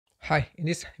Hi, in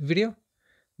this video,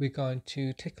 we're going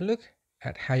to take a look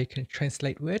at how you can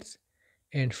translate words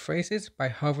and phrases by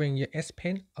hovering your S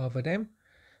Pen over them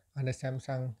on the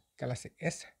Samsung Galaxy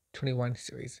S21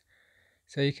 series.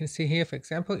 So you can see here, for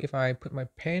example, if I put my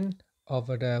pen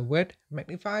over the word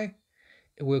magnify,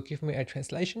 it will give me a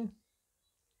translation.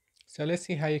 So let's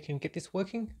see how you can get this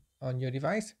working on your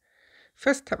device.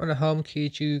 First, tap on the home key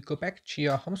to go back to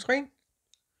your home screen.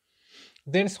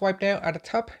 Then swipe down at the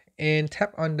top and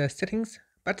tap on the settings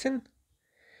button.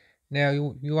 Now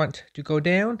you want to go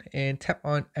down and tap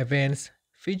on advanced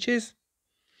features.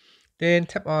 Then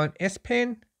tap on S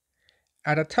Pen.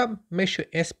 At the top, make sure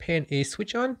S Pen is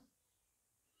switched on.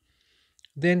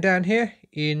 Then down here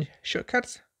in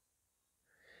shortcuts,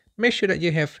 make sure that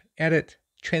you have added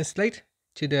translate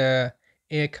to the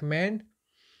air command.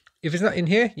 If it's not in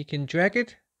here, you can drag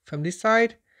it from this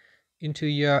side into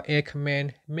your air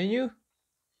command menu.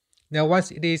 Now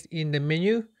once it is in the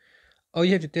menu, all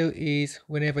you have to do is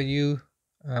whenever you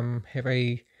have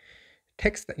a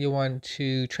text that you want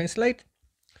to translate,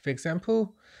 for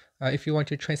example, if you want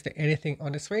to translate anything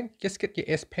on the screen, just get your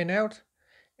S Pen out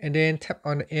and then tap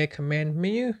on the air command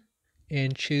menu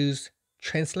and choose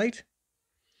translate.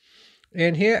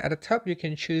 And here at the top, you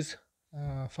can choose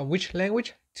from which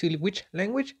language to which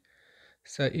language.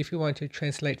 So if you want to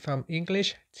translate from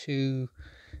English to,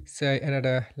 say,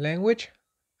 another language,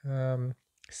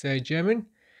 say German,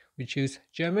 we choose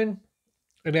German.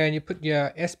 And then you put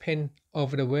your S Pen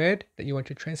over the word that you want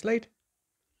to translate.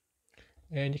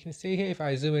 And you can see here, if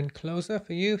I zoom in closer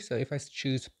for you, so if I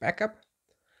choose backup,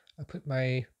 I put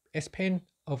my S Pen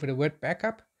over the word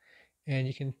backup, and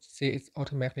you can see it's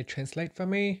automatically translate for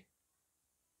me.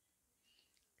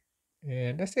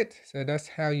 And that's it. So that's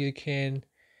how you can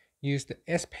use the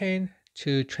S Pen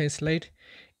to translate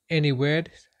any word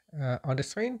on the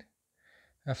screen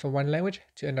from one language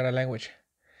to another language.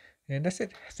 And that's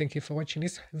it. Thank you for watching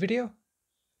this video.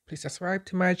 Please subscribe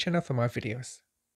to my channel for more videos.